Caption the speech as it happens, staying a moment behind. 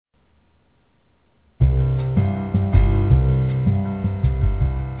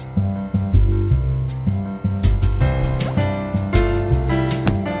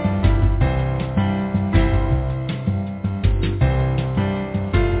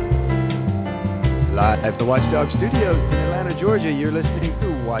Live at the Watch D.O.G.S studios in Atlanta, Georgia, you're listening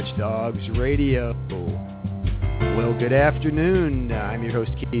to Watch D.O.G.S Radio. Well, good afternoon. I'm your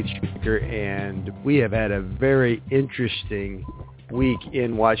host, Keith Schumacher, and we have had a very interesting week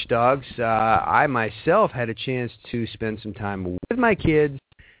in Watch D.O.G.S. I myself had a chance to spend some time with my kids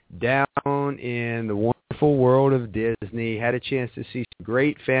down in the wonderful world of Disney. Had a chance to see some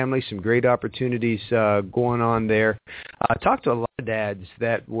great families, some great opportunities going on there. I talked to a lot of dads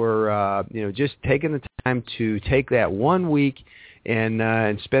that were, just taking the time to take that 1 week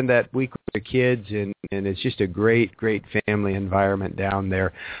and spend that week with their kids, and it's just a great, great family environment down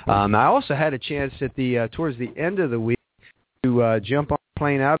there. I also had a chance at towards the end of the week to jump on a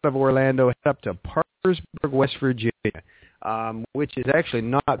plane out of Orlando, head up to Parkersburg, West Virginia, which is actually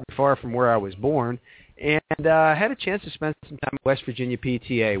not far from where I was born, and had a chance to spend some time at West Virginia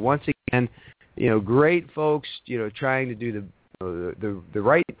PTA. Once again, great folks, trying to do the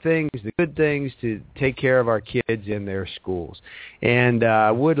right things, the good things to take care of our kids in their schools. And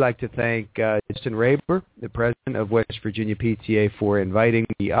I would like to thank Justin Raber, the president of West Virginia PTA, for inviting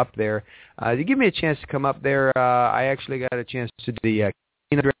me up there. To give me a chance to come up there, I actually got a chance to do the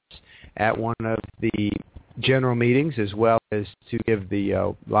address at one of the general meetings, as well as to give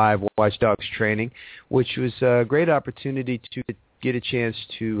the live Watch D.O.G.S training, which was a great opportunity to get a chance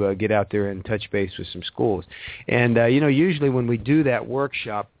to get out there and touch base with some schools. And, usually when we do that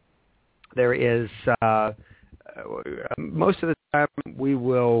workshop, there is, most of the time we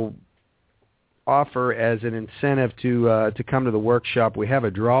will offer as an incentive to come to the workshop, we have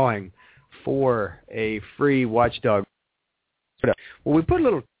a drawing for a free Watch D.O.G.S. Well, we put a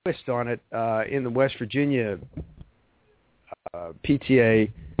little twist on it in the West Virginia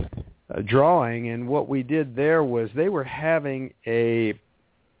PTA drawing, and what we did there was they were having a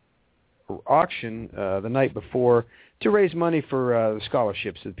auction the night before to raise money for the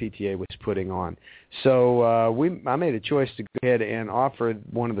scholarships that the PTA was putting on. So I made a choice to go ahead and offer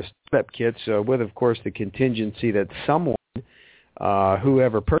one of the step kits with, of course, the contingency that someone,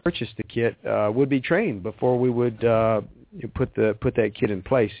 whoever purchased the kit, would be trained before we would put that kit in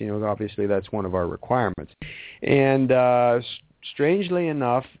place. Obviously that's one of our requirements. And strangely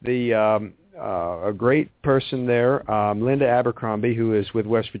enough, a great person there, Linda Abercrombie, who is with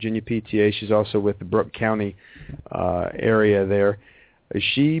West Virginia PTA, she's also with the Brooke County area there.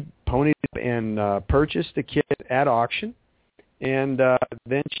 She ponied up and purchased the kit at auction, and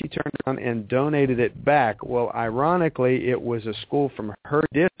then she turned around and donated it back. Well, ironically, it was a school from her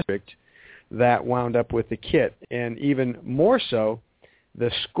district that wound up with the kit, and even more so, the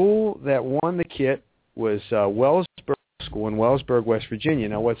school that won the kit was Wellsburg School in Wellsburg, West Virginia.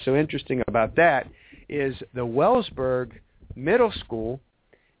 Now, what's so interesting about that is the Wellsburg Middle School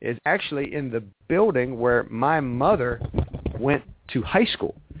is actually in the building where my mother went to high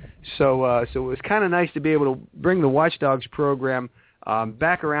school. So it was kind of nice to be able to bring the Watch D.O.G.S program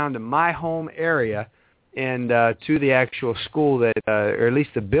back around to my home area and to the actual school that, or at least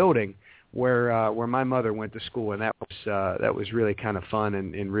the building where my mother went to school, and that was really kind of fun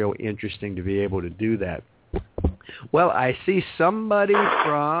and real interesting to be able to do that. Well, I see somebody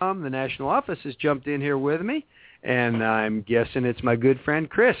from the national office has jumped in here with me, and I'm guessing it's my good friend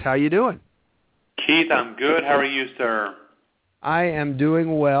Chris. How you doing? Keith, I'm good. How are you, sir? I am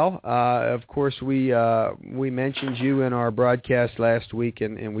doing well. Of course, we mentioned you in our broadcast last week,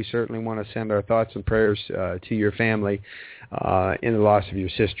 and we certainly want to send our thoughts and prayers to your family in the loss of your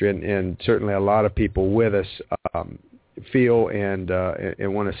sister, and certainly a lot of people with us feel and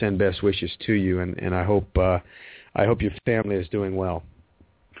want to send best wishes to you, and I hope your family is doing well.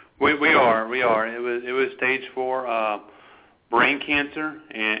 We are. It was stage 4 brain cancer,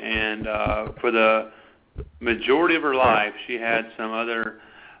 and for the majority of her life, she had some other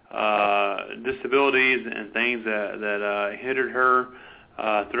disabilities and things that hindered her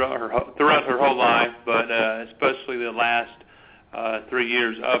throughout her whole life, but especially the last 3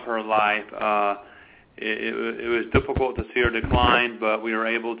 years of her life. It was difficult to see her decline, but we were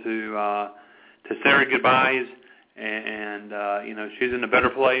able to say her goodbyes, and she's in a better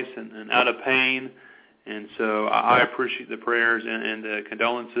place and out of pain, and so I appreciate the prayers and the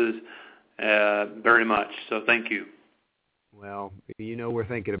condolences very much. So thank you. Well, we're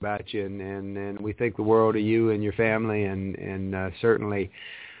thinking about you, and we think the world of you and your family, and certainly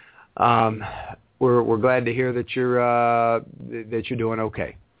we're glad to hear that you're doing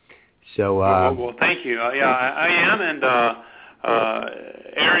okay. So well, thank you. I am, and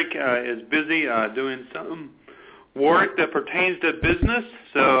Eric is busy doing some work that pertains to business,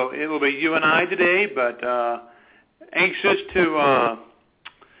 so it will be you and I today. But anxious to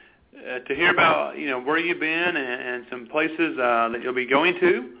hear about where you've been and some places that you'll be going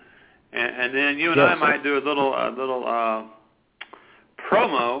to, And then you and Yes. I might do a little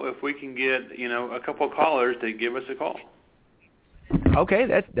promo if we can get a couple of callers to give us a call. Okay,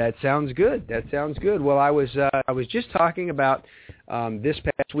 that sounds good. That sounds good. Well, I was just talking about this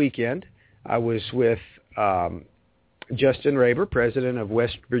past weekend. I was with Justin Raber, president of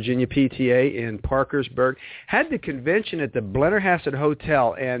West Virginia PTA in Parkersburg. Had the convention at the Blennerhassett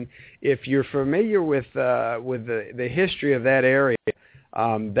Hotel, and if you're familiar with the history of that area,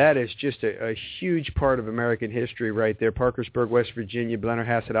 that is just a huge part of American history right there. Parkersburg, West Virginia,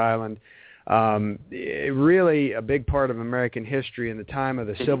 Blennerhassett Island. Really a big part of American history in the time of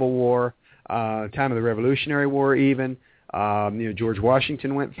the Civil War, time of the Revolutionary War even. George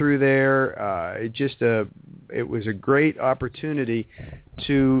Washington went through there. It was a great opportunity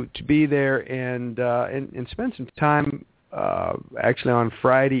to be there and spend some time actually on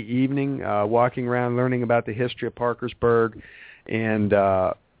Friday evening walking around learning about the history of Parkersburg and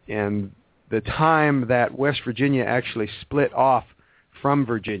the time that West Virginia actually split off from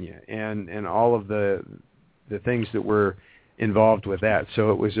Virginia and all of the things that were involved with that.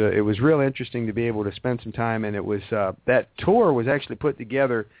 So it was real interesting to be able to spend some time, and it was that tour was actually put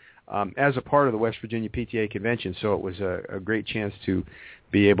together as a part of the West Virginia PTA convention. So it was a great chance to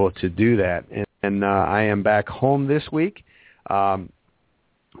be able to do that. And I am back home this week, and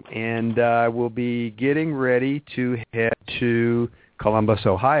I will be getting ready to head to Columbus,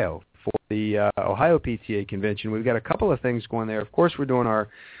 Ohio, for the Ohio PTA convention. We've got a couple of things going there. Of course, we're doing our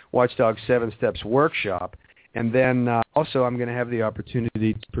Watch D.O.G.S 7 Steps workshop. And then also I'm going to have the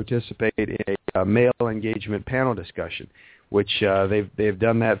opportunity to participate in a male engagement panel discussion, which they've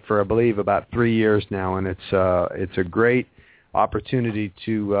done that for, I believe, about 3 years now. And it's a great opportunity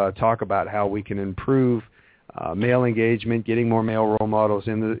to talk about how we can improve male engagement, getting more male role models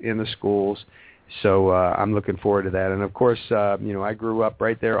in the schools. So I'm looking forward to that. And of course, I grew up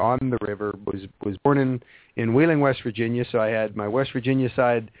right there on the river. Was born in Wheeling, West Virginia. So I had my West Virginia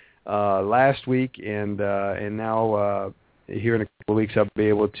side last week, and now here in a couple of weeks I'll be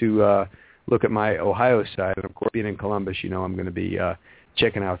able to look at my Ohio side. And of course, being in Columbus, I'm going to be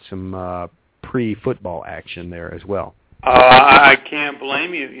checking out some pre-football action there as well. I can't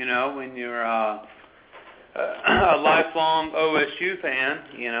blame you. When you're a lifelong OSU fan,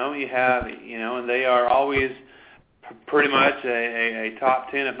 you have, and they are always pretty much a top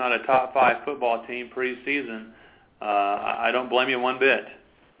 10, if not a top 5 football team preseason. I don't blame you one bit.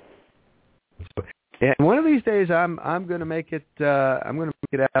 And one of these days, I'm going to make it. I'm going to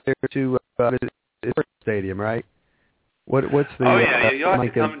make it out there to the stadium, right? What's the? Oh yeah, you'll have to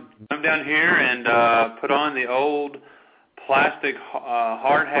come down here and put on the old plastic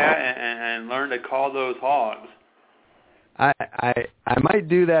hard hat and learn to call those hogs. I might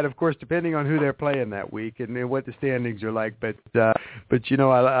do that, of course, depending on who they're playing that week and what the standings are like. But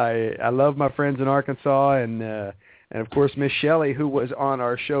I love my friends in Arkansas and of course Miss Shelley, who was on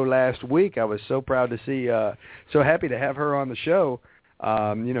our show last week. I was so proud to see, so happy to have her on the show.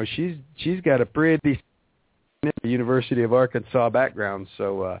 She's got a pretty University of Arkansas background,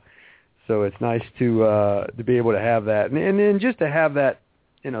 so it's nice to be able to have that, and then just to have that,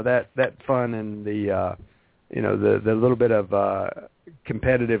 that fun and the little bit of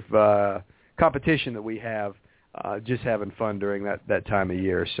competitive competition that we have, just having fun during that time of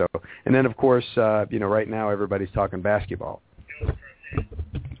year. So, and then of course, right now everybody's talking basketball.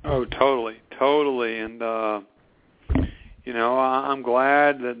 Oh, totally, and I'm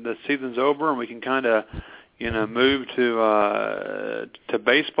glad that the season's over and we can kind of move to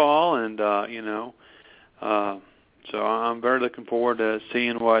baseball, and so I'm very looking forward to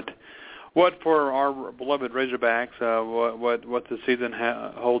seeing what for our beloved Razorbacks, what the season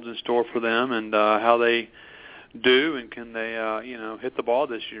holds in store for them, and how they do, and can they hit the ball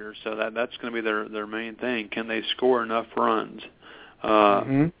this year. So that's going to be their main thing. Can they score enough runs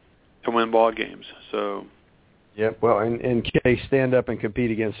to win ball games? So yep. Well, and can they stand up and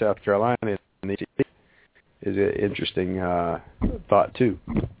compete against South Carolina in the ACC? Is an interesting thought too.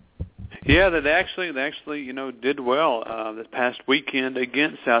 Yeah, they actually did well this past weekend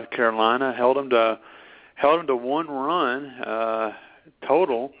against South Carolina. Held them to 1 run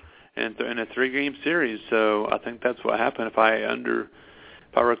total in a 3-game series. So I think that's what happened. If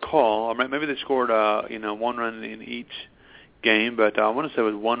I recall, or maybe they scored 1 run in each game, but I want to say it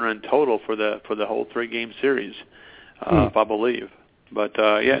was 1 run total for the whole 3-game series, if I believe. But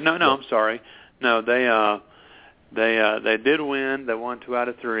I'm sorry. No, they did win. They won 2 out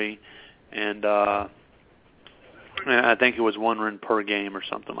of 3, and I think it was 1 run per game or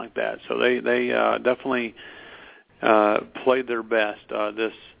something like that. So they definitely played their best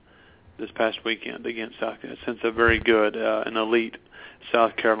this past weekend against South Carolina, since a very good and elite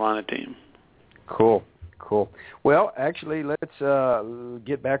South Carolina team. Cool. Well, actually, let's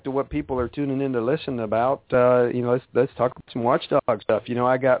get back to what people are tuning in to listen about. Let's talk about some Watchdog stuff.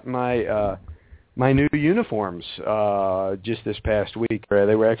 I got my new uniforms just this past week.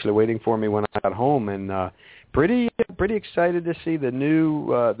 They were actually waiting for me when I got home, and pretty excited to see the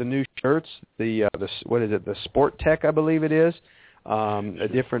new shirts. What is it? The Sport Tech, I believe it is. A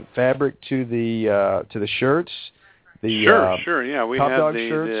different fabric to the shirts. Sure. Yeah, we Top have Dog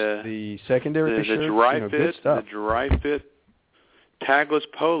shirts, the secondary shirts, good stuff. The dry fit tagless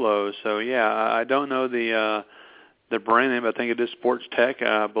polos. So yeah, I don't know the brand name. I think it is Sports Tech,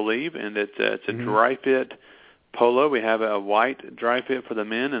 I believe, and it's a dry fit polo. We have a white dry fit for the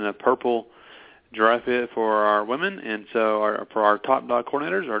men and a purple dry fit for our women. And so for our Top Dog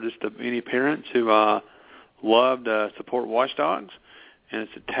coordinators, or just any parents who love to support Watchdogs, and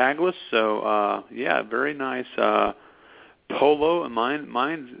it's a tagless. So very nice. Polo, and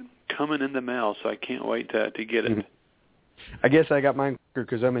mine's coming in the mail, so I can't wait to get it. I guess I got mine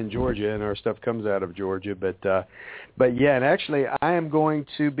because I'm in Georgia and our stuff comes out of Georgia, but yeah, and actually I am going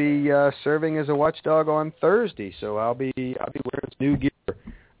to be serving as a watchdog on Thursday, so I'll be wearing some new gear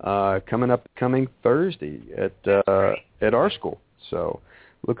coming Thursday at our school. So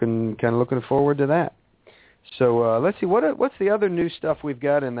looking forward to that. So let's see, what's the other new stuff we've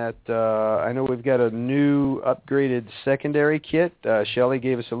got in that? I know we've got a new upgraded secondary kit. Shelley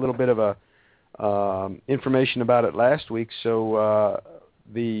gave us a little bit of information about it last week. So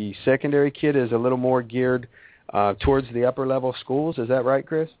the secondary kit is a little more geared towards the upper level schools. Is that right,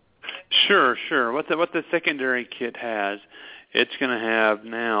 Chris? Sure. What the secondary kit has, it's going to have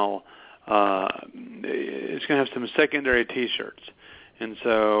now. It's going to have some secondary T-shirts. And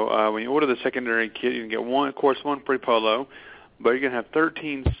so when you order the secondary kit, you can get one free polo, but you're going to have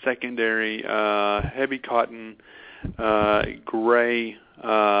 13 secondary heavy cotton gray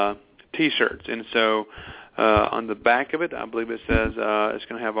T-shirts. And so on the back of it, I believe it says it's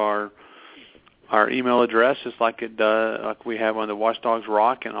going to have our email address, just like we have on the Watchdogs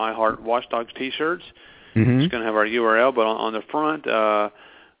Rock and I Heart Watchdogs T-shirts. Mm-hmm. It's going to have our URL, but on the front,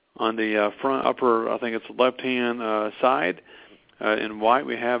 front upper, I think it's left-hand side, in white,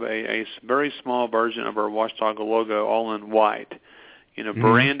 we have a very small version of our Watchdog logo, all in white.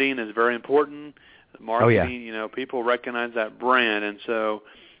 Branding is very important. Marketing, people recognize that brand, and so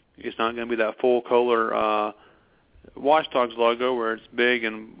it's not going to be that full color Watchdogs logo where it's big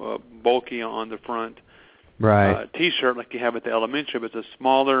and bulky on the front T-shirt like you have at the elementary, but it's a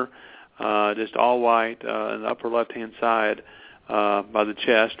smaller, just all white, in the upper left-hand side by the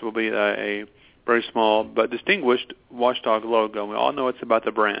chest will be a very small but distinguished Watchdog logo. We all know it's about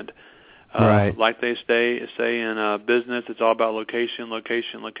the brand. Like they say in business, it's all about location.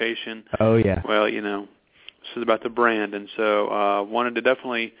 Oh, yeah. Well, this is about the brand. And so wanted to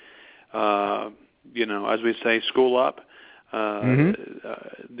definitely, as we say, school up.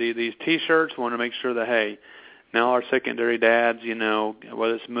 These T-shirts, want to make sure that, hey, now our secondary dads,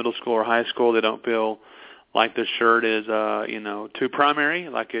 whether it's middle school or high school, they don't feel like the shirt is, too primary,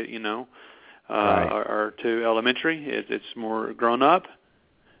 like it, or too elementary. It's more grown up,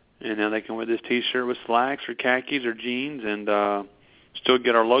 and now they can wear this T-shirt with slacks or khakis or jeans, and still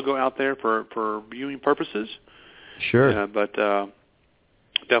get our logo out there for viewing purposes. Sure, but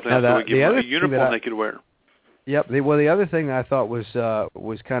definitely have to give them a uniform they could wear. Yep. The other thing that I thought was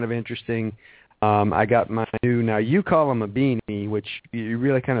kind of interesting. I got my new. Now you call them a beanie, which you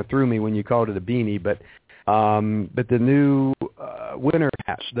really kind of threw me when you called it a beanie, but the new winter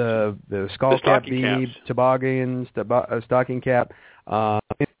hats, the skull cap beanie, caps. Toboggans, stocking cap, a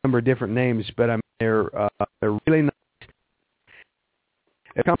number of different names, but they're really nice.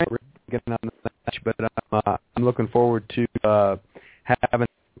 But I'm looking forward to having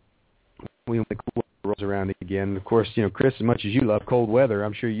when the cool weather rolls around again. Of course, Chris, as much as you love cold weather,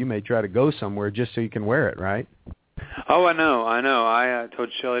 I'm sure you may try to go somewhere just so you can wear it, right? Oh, I know. I told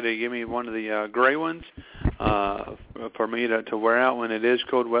Shelley to give me one of the gray ones for me to wear out when it is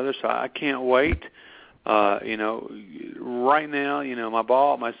cold weather. So I can't wait. Right now,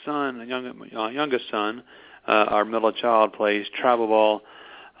 my son, youngest son, our middle child plays travel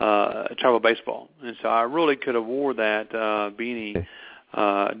baseball, and so I really could have wore that beanie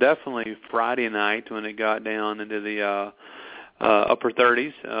definitely Friday night when it got down into the upper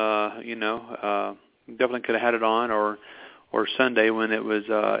 30s. Definitely could have had it on, or Sunday when it was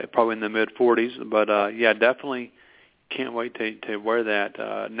probably in the mid 40s. But definitely can't wait to wear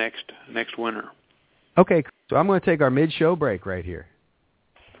that next winter. Okay, so I'm going to take our mid-show break right here.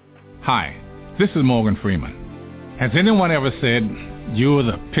 Hi, this is Morgan Freeman. Has anyone ever said you are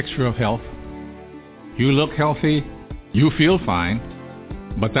the picture of health? You look healthy, you feel fine,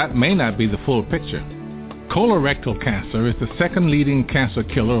 But that may not be the full picture. Colorectal cancer is the second leading cancer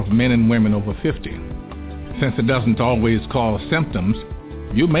killer of men and women over 50. Since it doesn't always cause symptoms,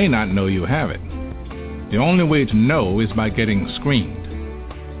 you may not know you have it. The only way to know is by getting screened.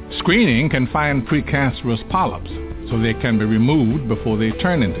 Screening can find precancerous polyps, so they can be removed before they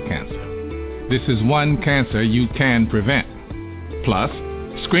turn into cancer. This is one cancer you can prevent. Plus,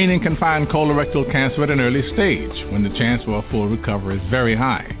 screening can find colorectal cancer at an early stage when the chance for a full recovery is very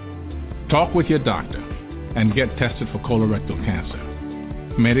high. Talk with your doctor and get tested for colorectal cancer.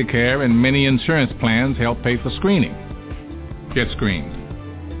 Medicare and many insurance plans help pay for screening. Get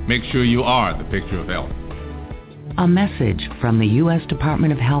screened. Make sure you are the picture of health. A message from the U.S.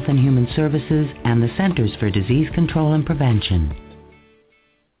 Department of Health and Human Services and the Centers for Disease Control and Prevention.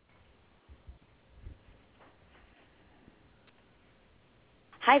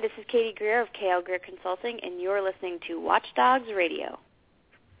 Hi, this is Katie Greer of KL Greer Consulting, and you're listening to Watch D.O.G.S Radio.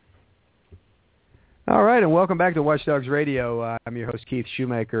 All right, and welcome back to Watch D.O.G.S Radio. I'm your host, Keith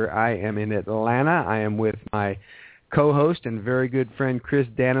Schumacher. I am in Atlanta. I am with my co-host and very good friend, Chris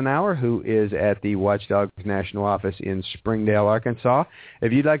Danenhauer, who is at the Watch D.O.G.S National Office in Springdale, Arkansas.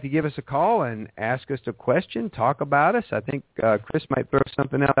 If you'd like to give us a call and ask us a question, talk about us, I think Chris might throw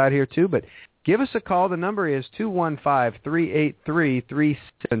something else out here too, but give us a call. The number is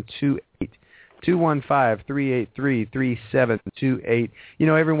 215-383-3728. 215-383-3728. You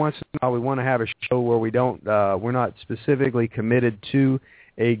know, every once in a while we want to have a show where we're not specifically committed to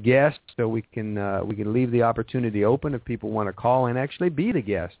a guest, so we can leave the opportunity open if people want to call and actually be the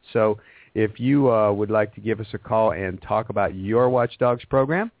guest. So if you would like to give us a call and talk about your Watch D.O.G.S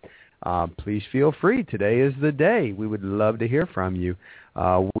program, please feel free. Today is the day. We would love to hear from you.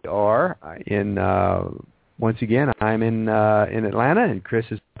 We are in, once again, I'm in Atlanta, and Chris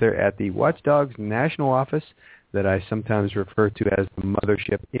is there at the Watch D.O.G.S National Office that I sometimes refer to as the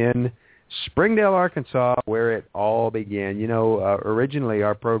mothership in Springdale, Arkansas, where it all began. You know, originally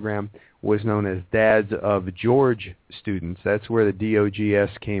our program was known as Dads of George Students. That's where the D.O.G.S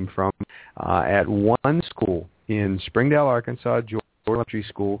came from, at one school in Springdale, Arkansas, George Elementary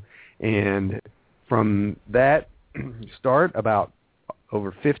School. And from that start, about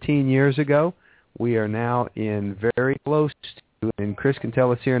over 15 years ago, we are now in very close to, and Chris can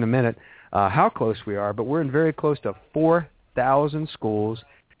tell us here in a minute how close we are, but we're in very close to 4,000 schools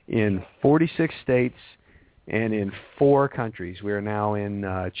in 46 states and in 4 countries. We are now in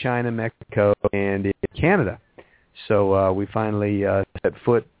China, Mexico, and in Canada. So we finally set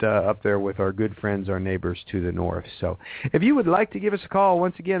foot up there with our good friends, our neighbors to the north. So if you would like to give us a call,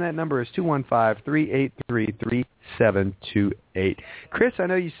 once again, that number is 215-383-3728. Chris, I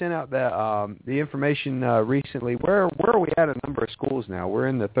know you sent out the information recently. Where are we at a number of schools now? We're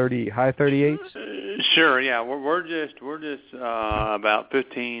in the high 38s? Sure, yeah. We're just about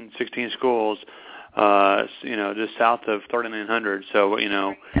 15, 16 schools, just south of 3,900. So,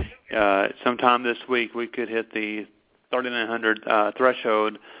 sometime this week we could hit the 3,900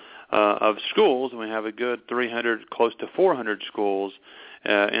 threshold of schools, and we have a good 300, close to 400 schools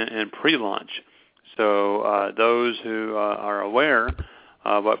in pre-launch. So those who are aware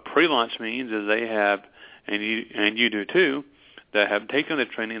of what pre-launch means is they have, and you do too, that have taken the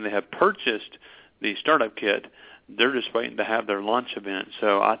training, they have purchased the startup kit. They're just waiting to have their launch event.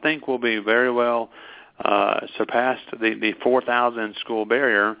 So I think we'll be very well surpassed the 4,000 school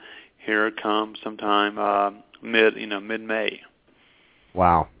barrier here come sometime mid-May.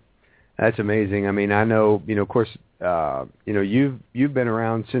 Wow, that's amazing. I mean, I know, of course, you've been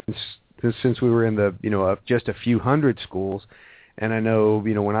around since we were in the just a few hundred schools, and I know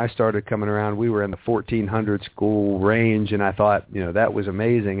when I started coming around, we were in the 1,400 school range, and I thought that was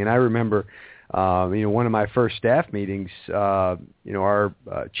amazing. And I remember one of my first staff meetings, our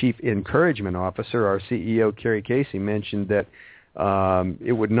chief encouragement officer, our CEO, Kerry Casey, mentioned that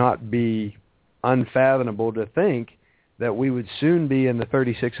it would not be unfathomable to think that we would soon be in the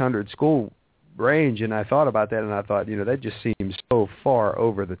 3,600 school range. And I thought about that, and I thought, that just seems so far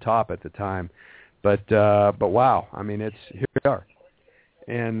over the top at the time. But wow, I mean, here we are,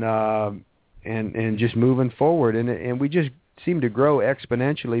 and just moving forward, and we just seem to grow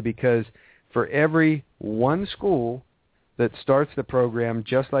exponentially, because for every one school that starts the program,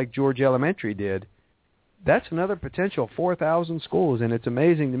 just like George Elementary did, that's another potential 4,000 schools. And it's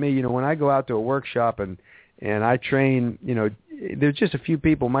amazing to me, when I go out to a workshop and I train, there's just a few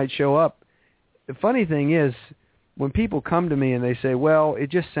people might show up. The funny thing is, when people come to me and they say, well,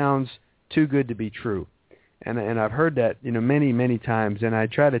 it just sounds too good to be true. And I've heard that, many, many times. And I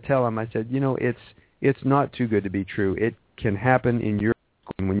try to tell them, I said, it's not too good to be true. It can happen in your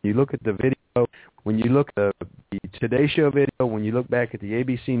school. And when you look at the video, when you look at the Today Show video, when you look back at the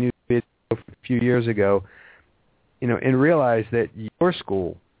ABC News video a few years ago, and realize that your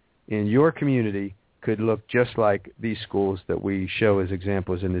school in your community could look just like these schools that we show as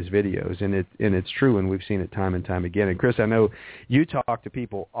examples in these videos, and it's true, and we've seen it time and time again. And Chris, I know you talk to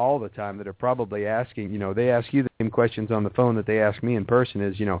people all the time that are probably asking, they ask you the same questions on the phone that they ask me in person: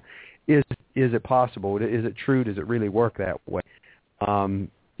 is it possible? Is it true? Does it really work that way? And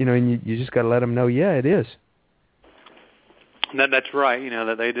you just got to let them know, yeah, it is. That's right.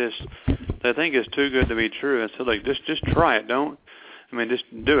 That they think it's too good to be true, and so just try it. Just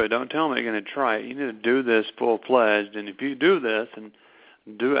do it. Don't tell them you're going to try it. You need to do this full-fledged, and if you do this and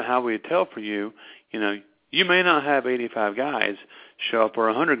do it how we tell for you, you may not have 85 guys show up or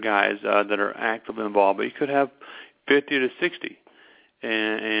 100 guys that are actively involved, but you could have 50 to 60.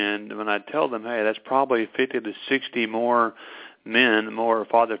 And when I tell them, hey, that's probably 50 to 60 more men, more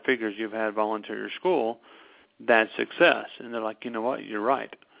father figures you've had volunteer at your school, that's success. And they're like, you know what, you're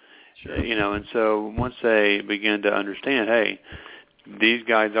right. Sure. And so once they begin to understand, hey, these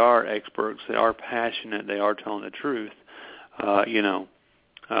guys are experts, they are passionate, they are telling the truth,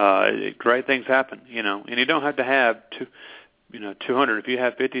 great things happen, and you don't have to have 200. If you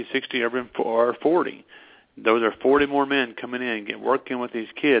have 50, 60, or 40, those are 40 more men coming in, working with these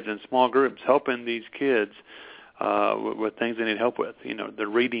kids in small groups, helping these kids with things they need help with, their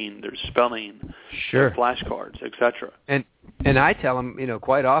reading, their spelling, sure, their flashcards, etc. And I tell them,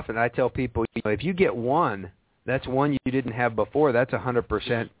 quite often, I tell people, if you get one, that's one you didn't have before. That's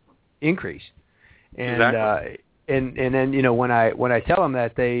 100% increase. And exactly. And then when I tell them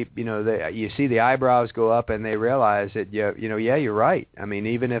that, you see the eyebrows go up and they realize that yeah, you're right. I mean,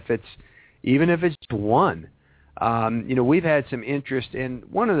 even if it's one, we've had some interest in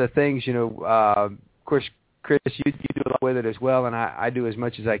one of the things. Of course, Chris, you do a lot with it as well, and I do as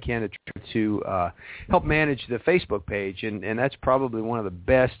much as I can to try to help manage the Facebook page, and that's probably one of the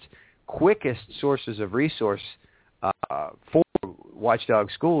best, quickest sources of resource for Watchdog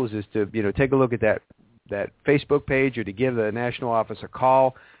Schools is to take a look at that Facebook page, or to give the national office a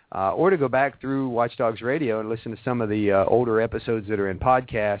call, or to go back through Watchdogs Radio and listen to some of the older episodes that are in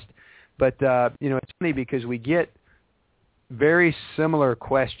podcast. But it's funny because we get very similar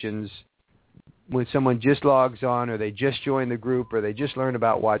questions when someone just logs on, or they just joined the group, or they just learned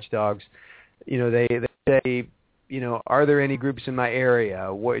about Watchdogs. They say, are there any groups in my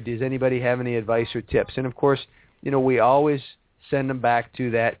area? Does anybody have any advice or tips? And of course, we always send them back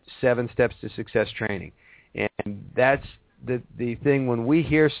to that 7 Steps to Success training. And that's the thing when we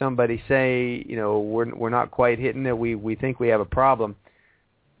hear somebody say, we're not quite hitting it, we think we have a problem,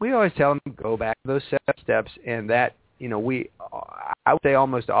 we always tell them, go back to those 7 steps, and that, I would say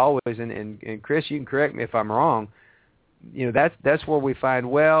almost always, and Chris, you can correct me if I'm wrong, that's where we find,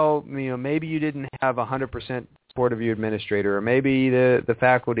 well, maybe you didn't have 100% support of your administrator, or maybe the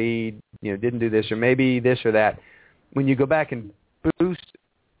faculty, didn't do this, or maybe this or that. When you go back and boost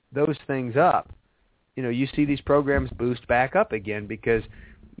those things up, you see these programs boost back up again, because,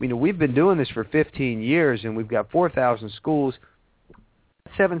 we've been doing this for 15 years, and we've got 4,000 schools.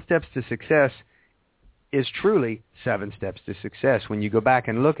 7 Steps to Success is truly 7 steps to success. When you go back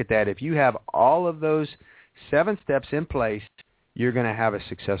and look at that, if you have all of those 7 steps in place, you're going to have a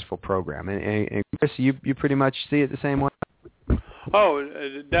successful program. And Chris, you pretty much see it the same way? Oh,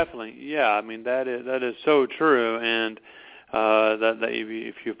 definitely. Yeah, I mean, that is so true. And that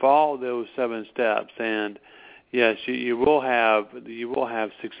if you follow those 7 steps, and yes, you will have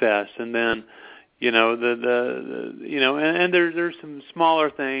success. And then, and there's some smaller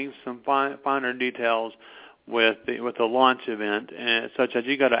things, some finer details with the launch event, and such as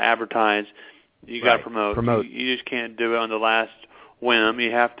you got to advertise, you got to promote. You just can't do it on the last whim.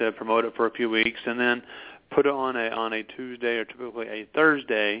 You have to promote it for a few weeks, and then put it on a Tuesday or typically a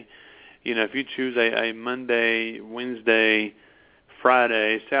Thursday. If you choose a Monday, Wednesday,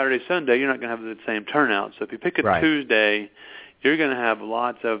 Friday, Saturday, Sunday, you're not going to have the same turnout. So if you pick a Tuesday, you're going to have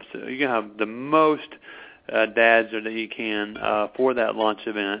the most dads that you can for that launch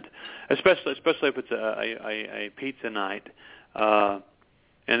event, especially if it's a pizza night.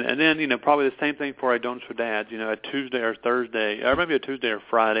 And then, probably the same thing for a Donuts for Dads. A Tuesday or Thursday, or maybe a Tuesday or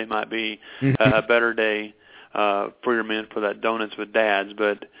Friday might be a better day for your men for that Donuts with Dads.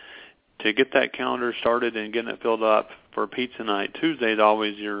 But to get that calendar started and getting it filled up for pizza night, Tuesday is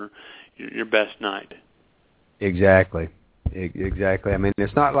always your best night. Exactly. I mean,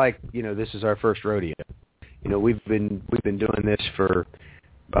 it's not like this is our first rodeo. We've been doing this for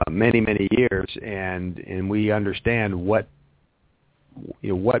many years, and we understand what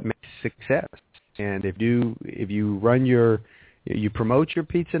makes success. And if you run you promote your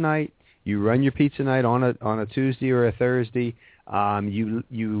pizza night, You run your pizza night on a Tuesday or a Thursday.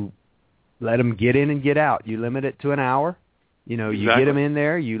 You let them get in and get out. You limit it to an hour. You know, you get them in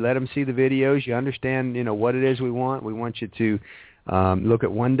there. You let them see the videos. You understand, you know, what it is we want. We want you to look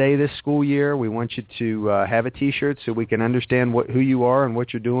at one day this school year. We want you to have a T-shirt so we can understand who you are and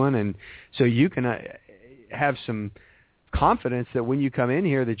what you're doing, and so you can have some confidence that when you come in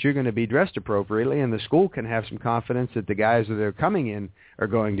here that you're going to be dressed appropriately, and the school can have some confidence that the guys that are coming in are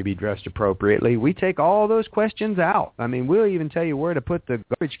going to be dressed appropriately. We take all those questions out. I mean, we'll even tell you where to put the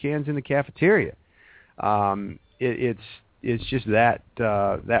garbage cans in the cafeteria. It's just that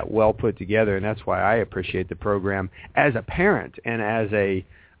well put together, and that's why I appreciate the program as a parent and as a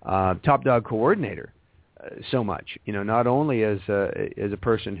Top Dog coordinator so much. You know, not only as a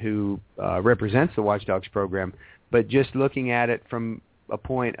person who represents the Watch Dogs program, but just looking at it from a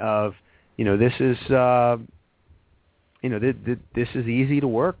point of, you know, this is this is easy to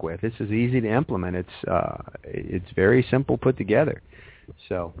work with. This is easy to implement. It's very simple put together.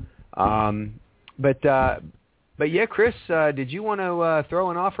 So, but yeah, Chris, did you want to throw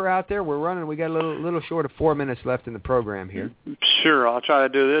an offer out there? We're running. We got a little short of 4 minutes left in the program here. Sure, I'll try to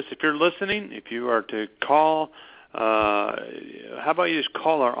do this. If you're listening, if you are to call, how about you just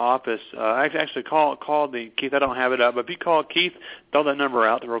call our office? Actually, call the Keith. I don't have it up, but if you call Keith, throw that number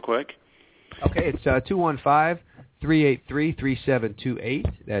out real quick. Okay, it's 215-383-3728.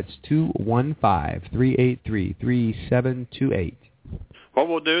 That's 215-383-3728. What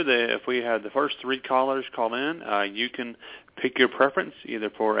we'll do, if we have the first 3 callers call in, you can pick your preference either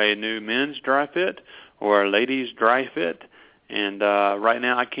for a new men's dry fit or a ladies dry fit. And right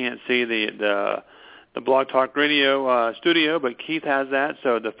now I can't see the Blog Talk Radio studio, but Keith has that.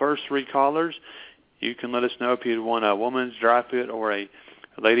 So the first 3 callers, you can let us know if you want a woman's dry fit or a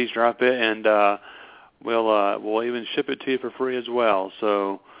ladies dry fit, and we'll even ship it to you for free as well.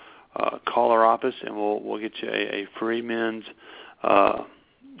 So call our office, and we'll get you a free men's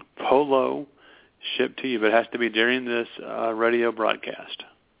polo shipped to you, but it has to be during this radio broadcast.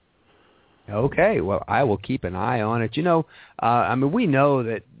 Okay, well, I will keep an eye on it. You know, I mean, we know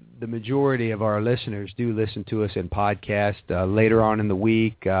that the majority of our listeners do listen to us in podcast later on in the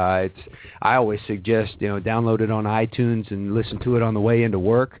week. I always suggest, you know, download it on iTunes and listen to it on the way into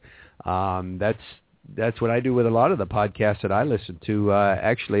work. That's what I do with a lot of the podcasts that I listen to.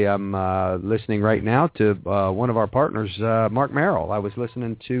 Actually, I'm listening right now to one of our partners, Mark Merrill. I was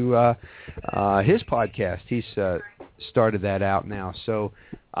listening to his podcast. He's started that out now. So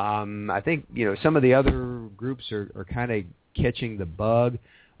I think, you know, some of the other groups are kind of catching the bug.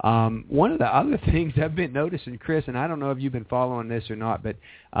 One of the other things I've been noticing, Chris, and I don't know if you've been following this or not, but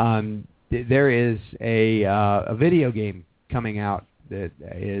there is a video game coming out that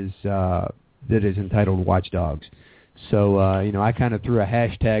is entitled Watch Dogs. So, you know, I kind of threw a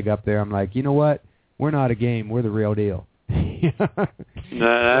hashtag up there. I'm like, you know what? We're not a game. We're the real deal.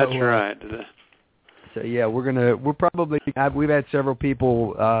 That's right. So, yeah, we've had several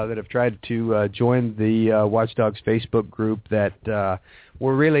people that have tried to join the Watch Dogs Facebook group that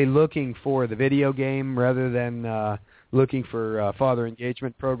were really looking for the video game rather than looking for father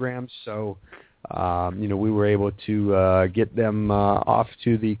engagement programs. So, you know, we were able to get them off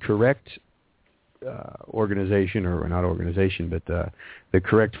to the correct organization, or not organization, but the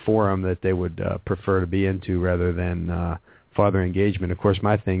correct forum that they would prefer to be into rather than father engagement. Of course,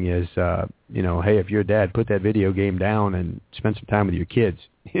 my thing is, you know, hey, if you're a dad, put that video game down and spend some time with your kids.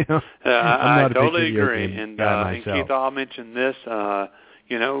 You know, I totally agree. And Keith, I'll mention this.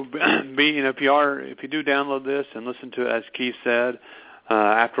 You know, if you do download this and listen to it, as Keith said,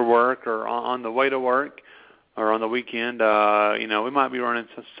 after work or on the way to work or on the weekend, you know, we might be running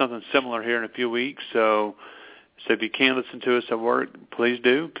something similar here in a few weeks. So if you can listen to us at work, please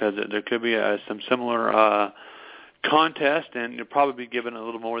do, because there could be some similar contest, and you'll probably be given a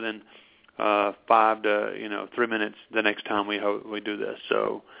little more than 5 to 3 minutes the next time we do this.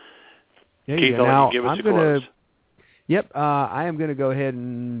 So, Keith, I'll give us a close. Yep, I am going to go ahead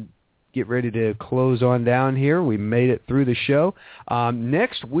and get ready to close on down here. We made it through the show.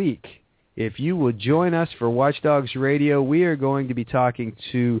 Next week, if you will join us for Watch Dogs Radio, we are going to be talking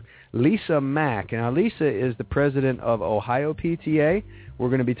to Lisa Mack. Now, Lisa is the president of Ohio PTA. We're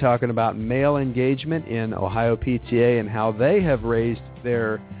going to be talking about male engagement in Ohio PTA and how they have raised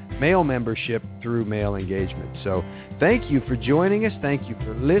their male membership through male engagement. So thank you for joining us. Thank you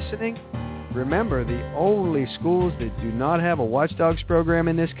for listening. Remember, the only schools that do not have a Watch Dogs program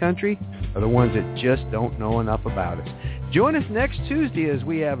in this country are the ones that just don't know enough about us. Join us next Tuesday as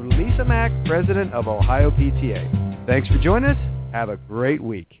we have Lisa Mack, president of Ohio PTA. Thanks for joining us. Have a great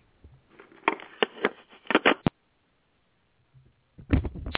week.